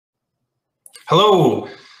Hello,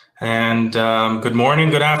 and good morning,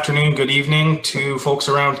 good afternoon, good evening to folks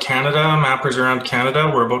around Canada, mappers around Canada.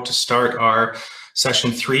 We're about to start our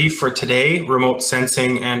session 3 for today, remote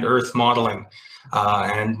sensing and earth modeling.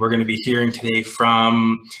 And we're going to be hearing today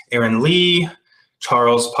from Erin Lee,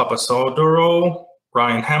 Charles Papasodoro,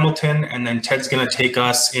 Ryan Hamilton, and then Ted's going to take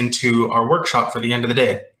us into our workshop for the end of the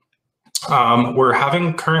day. We're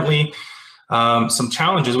having currently some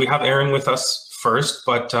challenges. We have Erin with us first,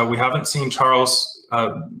 but we haven't seen Charles,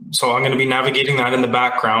 so I'm going to be navigating that in the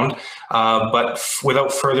background. But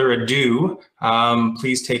without further ado,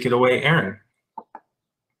 please take it away, Erin.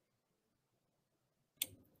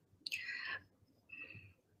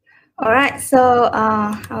 All right, so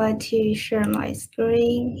I'd like to share my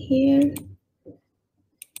screen here.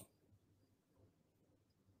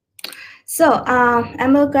 So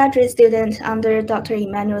I'm a graduate student under Dr.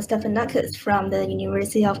 Emmanuel Stefanakis from the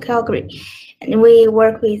University of Calgary. And we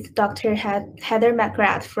work with Dr. Heather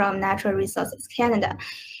McGrath from Natural Resources Canada.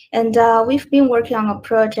 And we've been working on a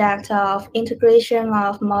project of integration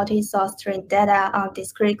of multi-source train data on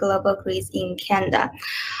discrete global grids in Canada.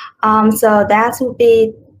 So that will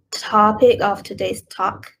be the topic of today's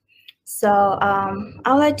talk. So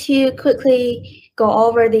I'd like to quickly go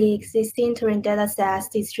over the existing terrain data sets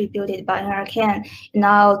distributed by NRCan, and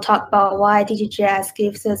I'll talk about why DGGS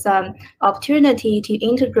gives us an opportunity to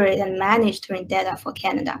integrate and manage terrain data for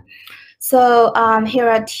Canada. So here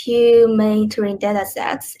are two main terrain data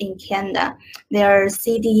sets in Canada. They are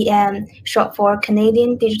CDEM, short for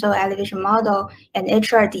Canadian Digital Elevation Model, and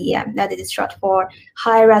HRDEM, that is short for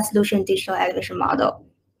High Resolution Digital Elevation Model.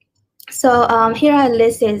 So here I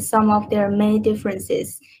listed some of their main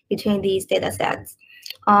differences between these data sets.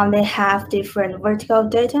 They have different vertical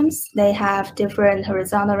datums, they have different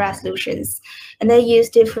horizontal resolutions, and they use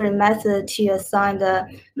different methods to assign the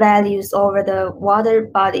values over the water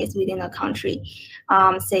bodies within a country.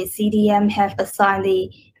 Say CDEM have assigned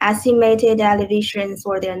the estimated elevations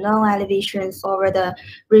or their known elevations over the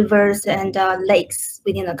rivers and lakes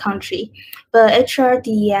within a country. But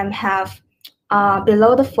HRDEM have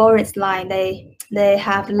below the forest line, they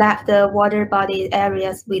have left the water body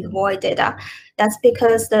areas with void data. That's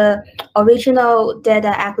because the original data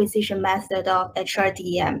acquisition method of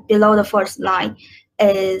HRDEM below the forest line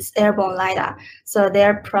is airborne LiDAR. So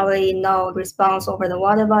there probably no response over the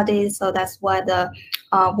water bodies, so that's why the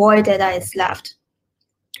void data is left.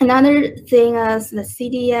 Another thing is the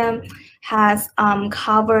CDEM has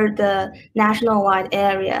covered the national-wide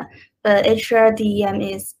area, but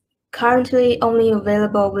HRDEM is currently only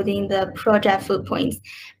available within the project footprints,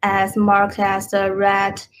 as marked as the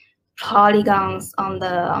red polygons on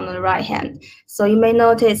the right hand. So you may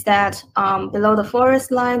notice that below the forest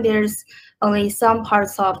line, there's only some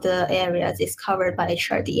parts of the areas is covered by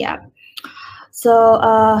HRDEM. So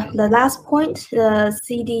the last point, the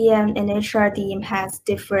CDEM and HRDEM has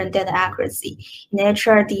different data accuracy. And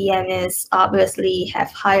HRDEM is obviously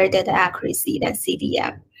have higher data accuracy than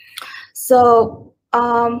CDEM. So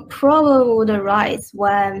problem would arise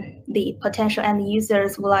when the potential end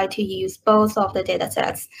users would like to use both of the data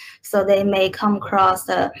sets. So they may come across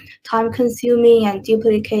the time-consuming and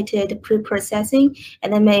duplicated pre-processing,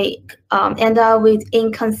 and they may end up with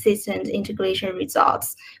inconsistent integration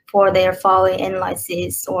results for their following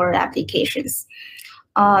analysis or applications.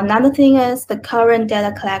 Another thing is the current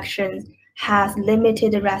data collection has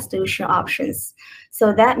limited resolution options.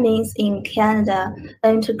 So that means in Canada,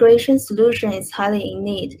 an integration solution is highly in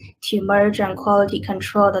need to merge and quality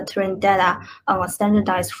control the terrain data on a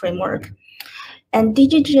standardized framework. And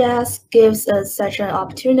DGGS gives us such an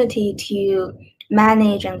opportunity to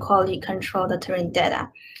manage and quality control the terrain data.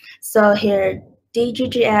 So here,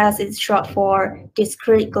 DGGS is short for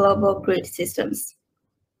Discrete Global Grid Systems.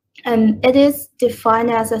 And it is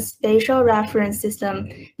defined as a spatial reference system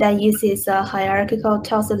that uses a hierarchical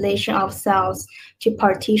tessellation of cells to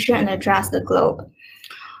partition and address the globe.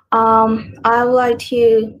 I would like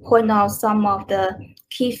to point out some of the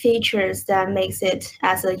key features that makes it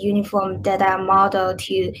as a uniform data model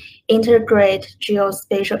to integrate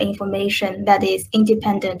geospatial information that is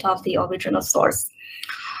independent of the original source.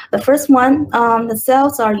 The first one, the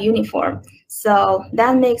cells are uniform. So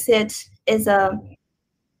that makes it as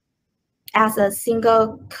a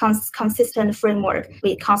single consistent framework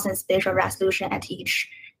with constant spatial resolution at each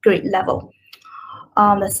grid level.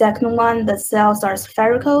 The second one, the cells are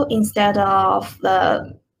spherical instead of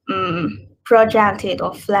the projected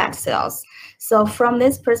or flat cells. So from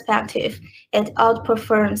this perspective, it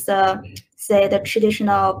outperforms say the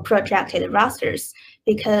traditional projected rasters,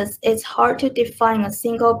 because it's hard to define a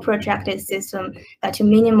single projected system to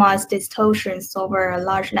minimize distortions over a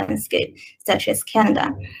large landscape, such as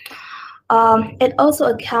Canada. It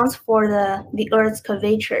also accounts for the Earth's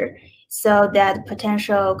curvature, so that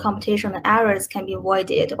potential computational errors can be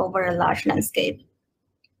avoided over a large landscape.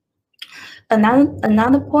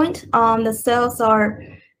 Another point, the cells are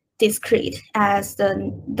discrete, as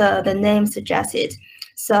the name suggested.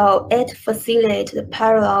 So it facilitates the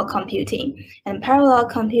parallel computing, and parallel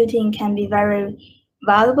computing can be very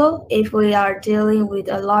valuable if we are dealing with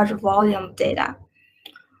a large volume of data.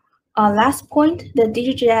 Last point, the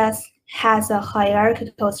DGGS has a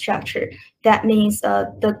hierarchical structure. That means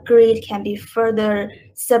the grid can be further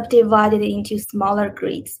subdivided into smaller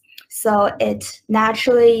grids. So it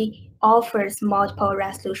naturally offers multiple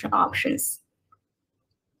resolution options.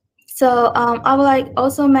 So I would like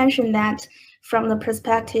also mention that from the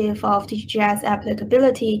perspective of DGGS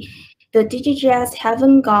applicability, the DGGS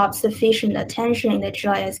haven't got sufficient attention in the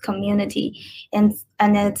GIS community, and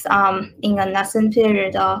it's in a nascent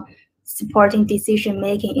period of supporting decision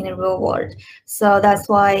making in the real world. So that's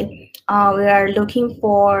why we are looking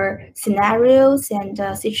for scenarios and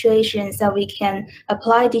situations that we can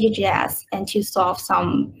apply DGGS and to solve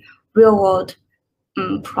some real world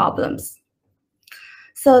problems.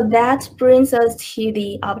 So that brings us to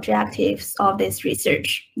the objectives of this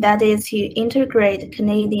research. That is to integrate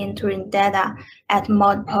Canadian terrain data at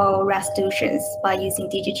multiple resolutions by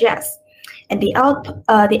using DGGS. And the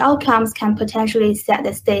outcomes can potentially set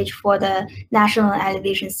the stage for the National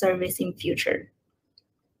Elevation Service in future.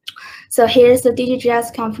 So here's the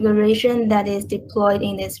DGGS configuration that is deployed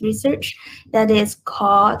in this research that is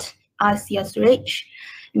called Icosahedral.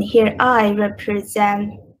 And here I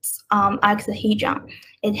represent Icosahedral.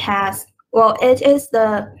 It is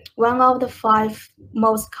one of the 5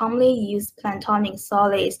 most commonly used planktonic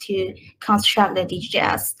solids to construct the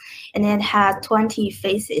DGGS, and it has 20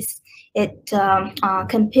 faces. It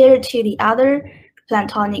compared to the other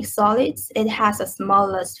planktonic solids, it has the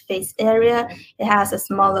smallest face area. It has the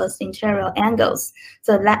smallest interior angles.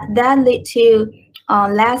 So that lead to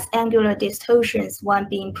less angular distortions when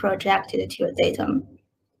being projected to a datum.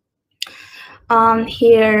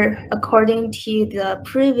 Here, according to the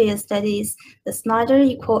previous studies, the Snyder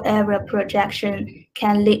equal area projection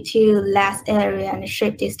can lead to less area and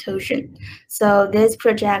shape distortion. So this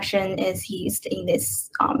projection is used in this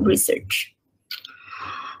research.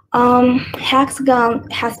 Hexagon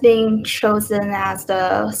has been chosen as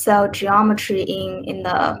the cell geometry in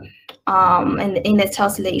this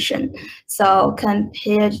oscillation. So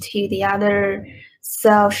compared to the other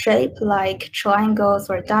cell shape like triangles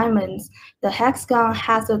or diamonds, the hexagon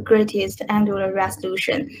has the greatest angular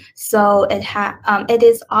resolution. So it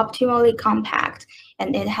is optimally compact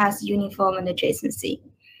and it has uniform adjacency.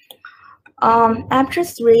 Aperture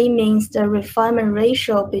 3 means the refinement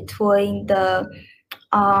ratio between the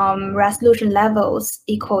resolution levels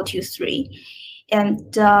equal to 3.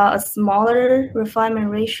 And a smaller refinement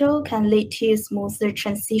ratio can lead to smoother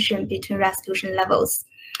transition between resolution levels.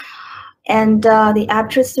 And the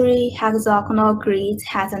Aperture 3 hexagonal grid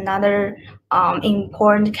has another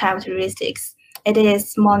important characteristics. It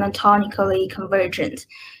is monotonically convergent.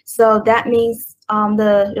 So that means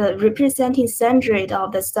the representing centroid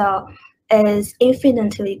of the cell is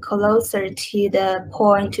infinitely closer to the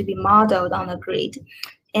point to be modeled on the grid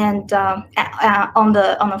and on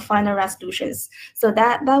the final resolutions. So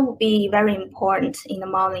that would be very important in the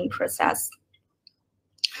modeling process.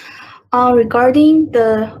 Regarding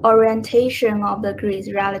the orientation of the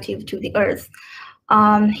grid relative to the Earth,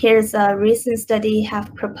 here's a recent study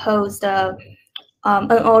have proposed an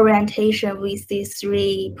orientation with these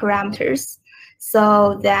 3 parameters,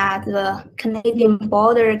 so that the Canadian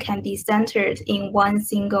border can be centered in one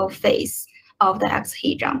single face of the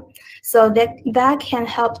icosahedral. So that can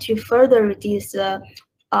help to further reduce the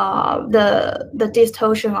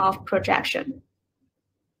distortion of projection.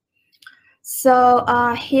 So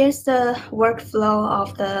here's the workflow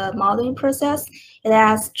of the modeling process. It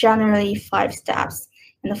has generally 5 steps.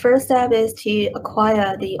 And the first step is to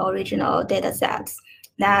acquire the original data sets.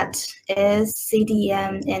 That is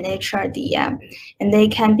CDEM and HRDEM. And they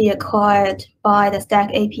can be acquired by the Stack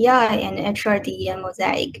API and HRDEM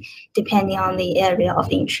mosaic, depending on the area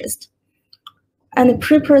of interest. And the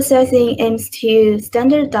pre-processing aims to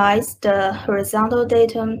standardize the horizontal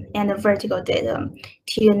datum and the vertical datum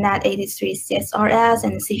to NAT83 CSRS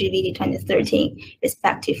and CGVD 2013,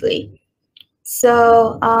 respectively.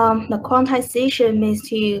 So the quantization means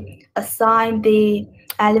to assign the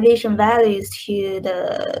elevation values to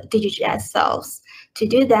the DGGS cells. To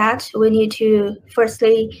do that, we need to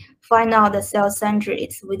firstly find out the cell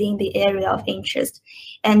centroids within the area of interest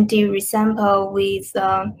and do resample with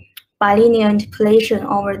bilinear interpolation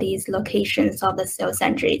over these locations of the cell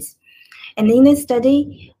centroids. And in this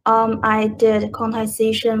study, I did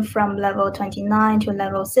quantization from level 29 to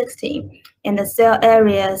level 16, and the cell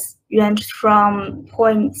areas ranged from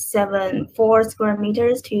 0.74 square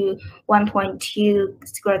meters to 1.2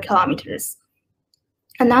 square kilometers.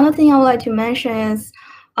 Another thing I would like to mention is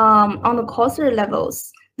on the coarser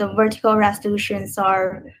levels, the vertical resolutions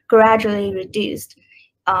are gradually reduced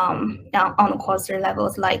on the coarser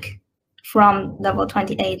levels, like from level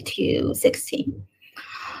 28 to 16.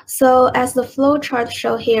 So as the flow chart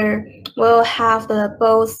show here, we'll have the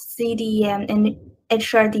both CDEM and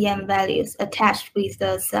HRDEM values attached with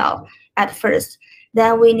the cell at first.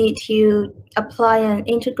 Then we need to apply an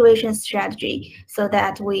integration strategy so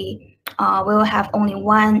that we will have only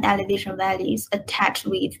one elevation values attached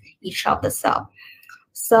with each of the cell.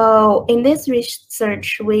 So in this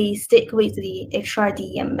research, we stick with the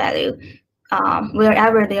HRDEM value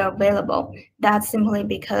wherever they are available. That's simply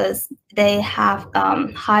because they have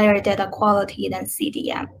higher data quality than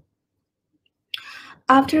CDEM.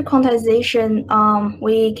 After quantization,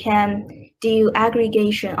 we can do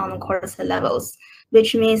aggregation on the coarser levels,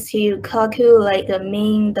 which means to calculate the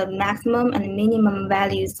mean, the maximum, and minimum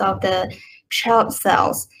values of the child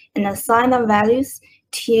cells and assign the values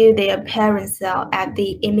to their parent cell at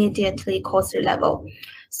the immediately coarser level.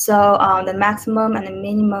 So the maximum and the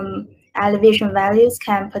minimum elevation values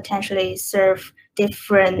can potentially serve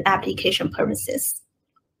different application purposes.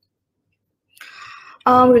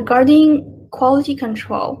 Regarding quality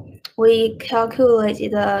control, we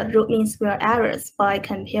calculated the root mean square errors by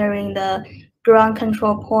comparing the ground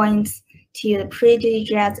control points to the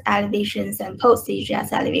pre-DGGS elevations and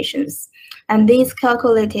post-DGGS elevations. And these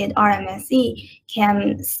calculated RMSE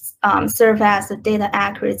can serve as the data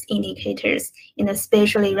accuracy indicators in the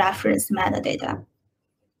spatially referenced metadata.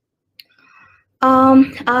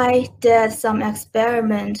 I did some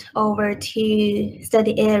experiment over 2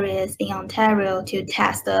 study areas in Ontario to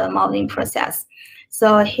test the modeling process.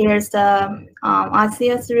 So here's the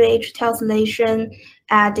ICS3H tesselation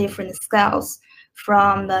at different scales,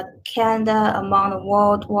 from the Canada among the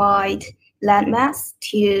worldwide landmass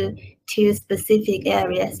to 2 specific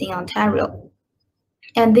areas in Ontario.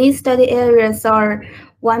 And these study areas are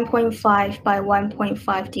 1.5 by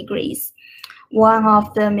 1.5 degrees. One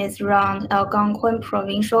of them is around Algonquin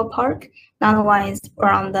Provincial Park. Another one is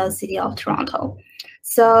around the city of Toronto.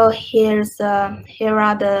 So here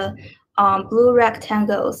are the blue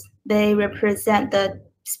rectangles. They represent the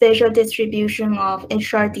spatial distribution of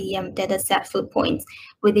HRDEM dataset footpoints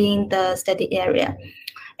within the study area.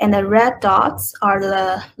 And the red dots are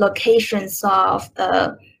the locations of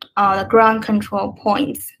the ground control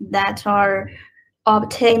points that are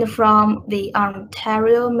obtained from the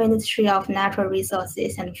Ontario Ministry of Natural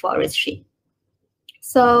Resources and Forestry.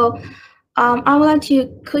 So I would like to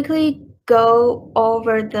quickly go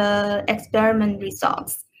over the experiment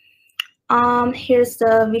results. Here's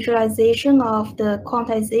the visualization of the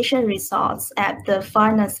quantization results at the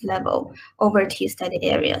fineness level over 2 study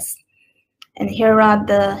areas. And here are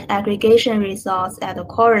the aggregation results at the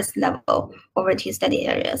coarse level over 2 study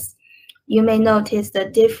areas. You may notice the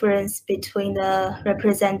difference between the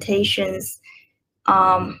representations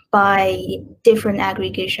by different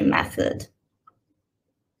aggregation method.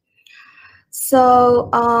 So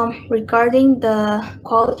regarding the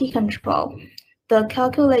quality control, the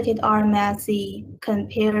calculated RMSE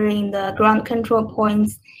comparing the ground control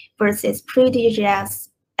points versus pre-DGGS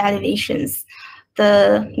elevations,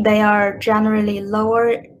 they are generally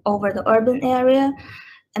lower over the urban area,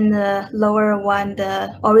 and the lower one,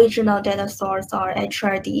 the original data source, or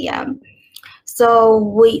HRDEM. So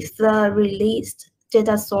with the released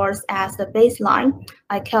data source as the baseline,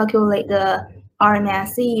 I calculate the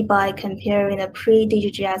RMSE by comparing the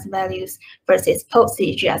pre-DGGS values versus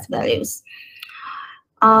post-DGGS values.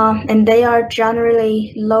 And they are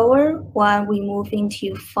generally lower when we move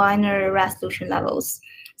into finer resolution levels.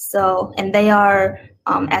 So, and they are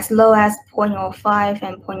as low as 0.05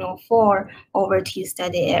 and 0.04 over 2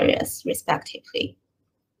 study areas, respectively.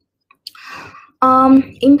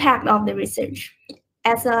 Impact of the research.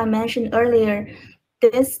 As I mentioned earlier,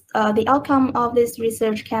 the outcome of this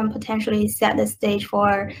research can potentially set the stage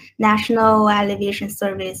for national elevation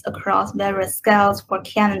surveys across various scales for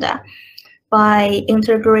Canada. By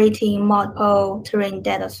integrating multiple terrain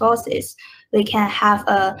data sources, we can have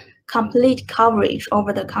a complete coverage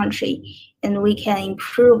over the country, and we can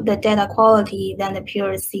improve the data quality than the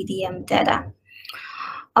pure CDEM data.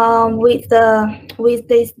 With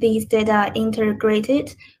these data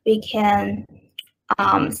integrated, we can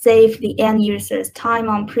save the end users time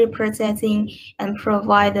on pre-processing and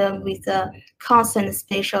provide them with a constant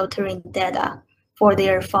spatial terrain data for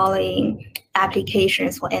their following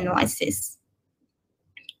applications for analysis.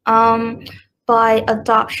 By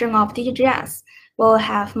adoption of DGGS, we'll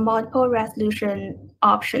have multiple resolution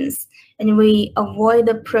options, and we avoid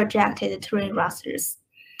the projected terrain rasters.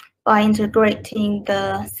 By integrating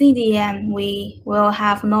the CDEM, we will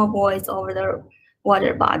have no voids over the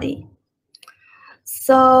water body.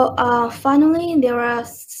 So finally, there are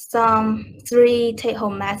some 3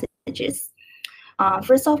 take-home messages.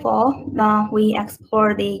 First of all, we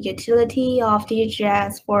explore the utility of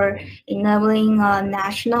DGGS for enabling a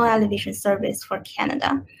national elevation service for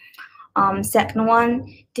Canada. Second one,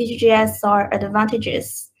 DGGS are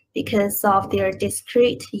advantages because of their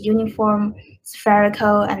discrete, uniform,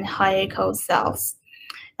 spherical, and hierarchical cells.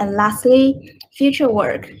 And lastly, future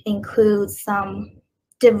work includes some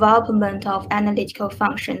development of analytical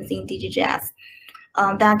functions in DGGS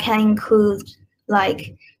that can include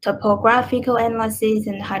like topographical analysis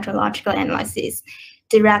and hydrological analysis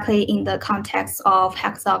directly in the context of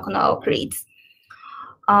hexagonal grids.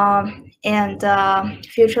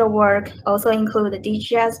 Future work also include the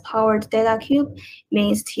DGGS powered data cube,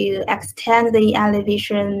 means to extend the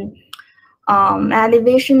elevation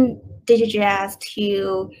DGGS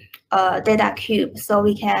to data cube, so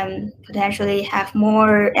we can potentially have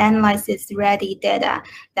more analysis ready data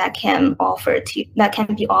that can be offered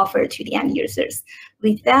to the end users.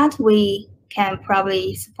 With that, we can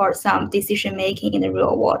probably support some decision making in the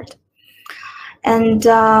real world. And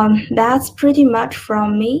that's pretty much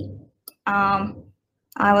from me. I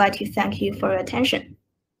would like to thank you for your attention.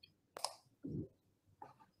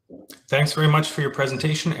 Thanks very much for your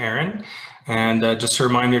presentation, Erin. And just a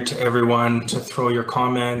reminder to everyone to throw your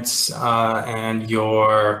comments and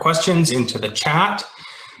your questions into the chat.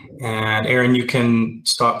 And Erin, you can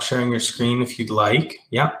stop sharing your screen if you'd like.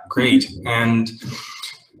 Yeah, great. And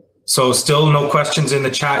so still no questions in the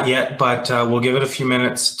chat yet, but we'll give it a few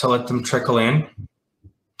minutes to let them trickle in.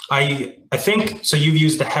 I think, so you've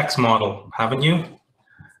used the HEX model, haven't you?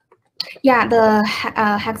 Yeah, the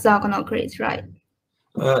hexagonal grids, right?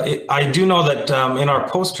 I do know that in our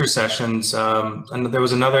poster sessions, and there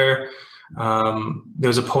was another, there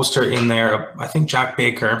was a poster in there, I think Jack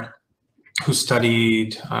Baker, who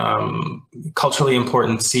studied culturally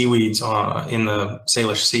important seaweeds in the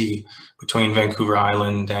Salish Sea between Vancouver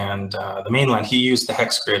Island and the mainland. He used the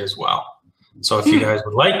HEX grid as well. So if you guys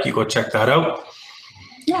would like, you go check that out.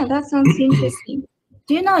 Yeah, that sounds interesting.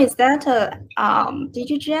 Do you know, is that a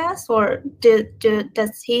DGGS, or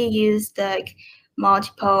does he use like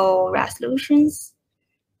multiple resolutions,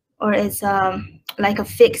 or is like a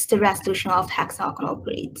fixed resolution of hexagonal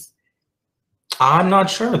grids? I'm not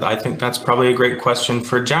sure. I think that's probably a great question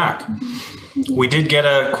for Jack. We did get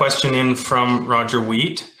a question in from Roger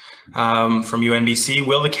Wheat from UNBC.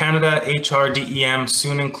 Will the Canada HRDEM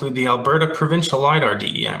soon include the Alberta Provincial LiDAR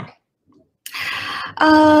DEM?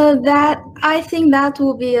 I think that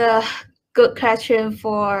will be a good question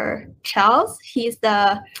for Charles. He's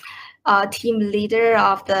the team leader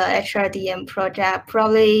of the HRDEM project.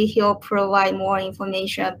 Probably he'll provide more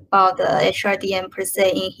information about the HRDEM per se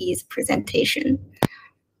in his presentation.